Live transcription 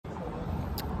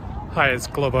Hi, it's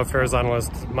Global Affairs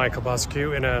Analyst Michael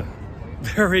Bociurkiw in a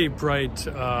very bright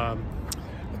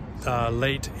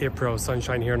late April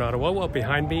sunshine here in Ottawa. Well,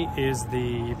 behind me is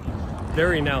the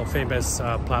very now famous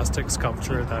plastic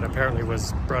sculpture that apparently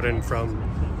was brought in from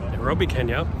Nairobi,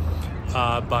 Kenya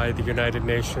by the United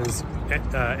Nations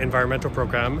Environmental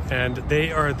Program, and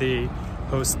they are the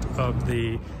host of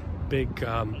the big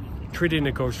treaty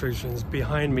negotiations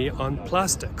behind me on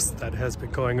plastics that has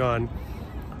been going on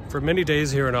for many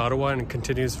days here in Ottawa and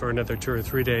continues for another 2 or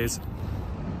 3 days.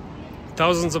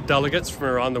 Thousands of delegates from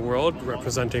around the world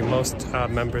representing most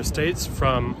member states,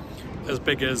 from as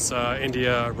big as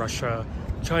India, Russia,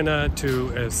 China,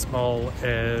 to as small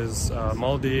as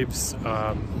Maldives,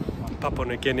 Papua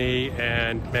New Guinea,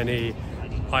 and many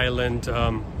island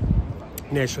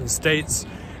nation states.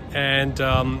 And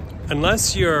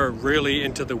unless you're really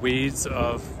into the weeds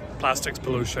of plastics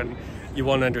pollution, you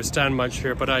won't understand much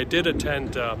here, but I did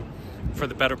attend for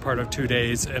the better part of 2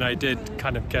 days, and I did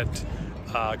kind of get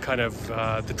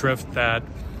the drift that,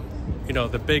 you know,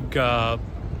 the big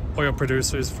oil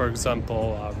producers, for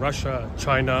example, Russia,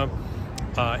 China,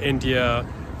 India,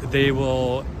 they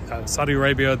will, Saudi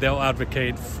Arabia, they'll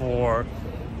advocate for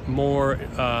more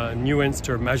nuanced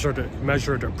or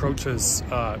measured approaches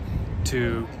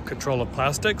to control of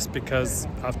plastics, because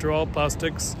after all,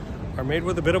 plastics are made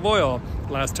with a bit of oil,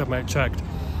 last time I checked.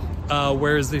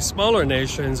 Whereas the smaller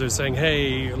nations are saying,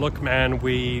 hey, look, man,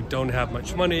 we don't have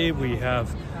much money, we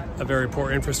have a very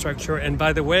poor infrastructure, and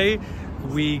by the way,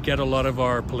 we get a lot of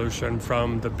our pollution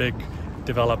from the big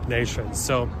developed nations.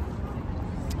 So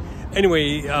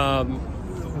anyway,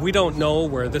 we don't know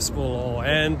where this will all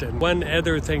end. And one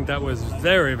other thing that was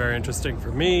very, very interesting for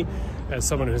me as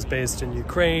someone who's based in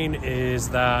Ukraine is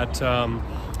that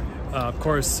of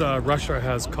course, Russia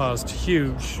has caused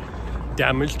huge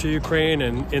damage to Ukraine,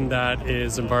 and in that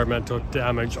is environmental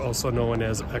damage, also known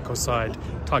as ecocide,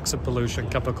 toxic pollution,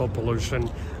 chemical pollution,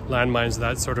 landmines,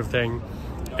 that sort of thing.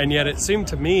 And yet it seemed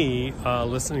to me,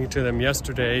 listening to them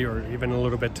yesterday, or even a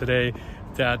little bit today,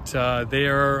 that they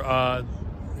are,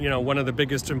 one of the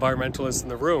biggest environmentalists in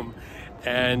the room.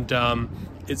 And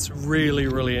it's really,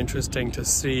 really interesting to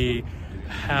see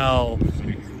how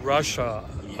Russia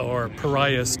or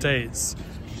pariah states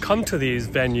come to these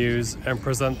venues and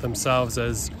present themselves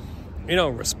as,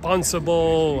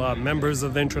 responsible members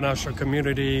of the international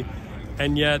community,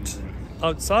 and yet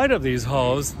outside of these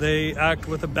halls they act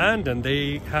with abandon.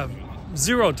 They have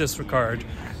zero disregard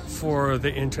for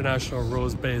the international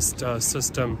rules-based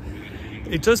system.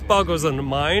 It just boggles the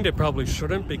mind. It probably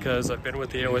shouldn't, because I've been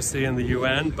with the OSCE and the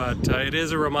UN, but it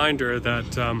is a reminder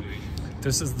that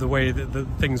this is the way that the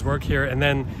things work here. And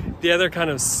then the other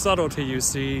kind of subtlety you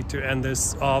see to end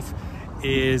this off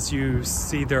is you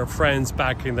see their friends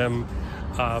backing them,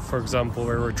 for example,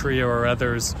 Eritrea or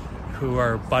others who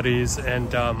are buddies.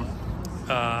 And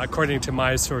according to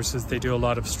my sources, they do a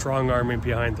lot of strong arming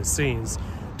behind the scenes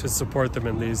to support them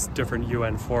in these different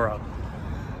UN fora.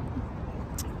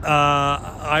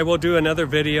 I will do another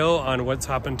video on what's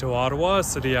happened to Ottawa, a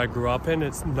city I grew up in.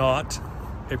 It's not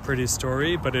a pretty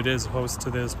story, but it is host to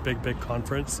this big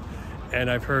conference, and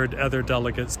I've heard other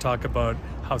delegates talk about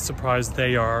how surprised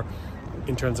they are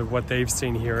in terms of what they've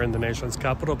seen here in the nation's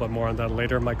capital, but more on that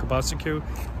later. Michael Bociurkiw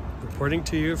reporting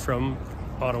to you from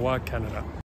Ottawa, Canada.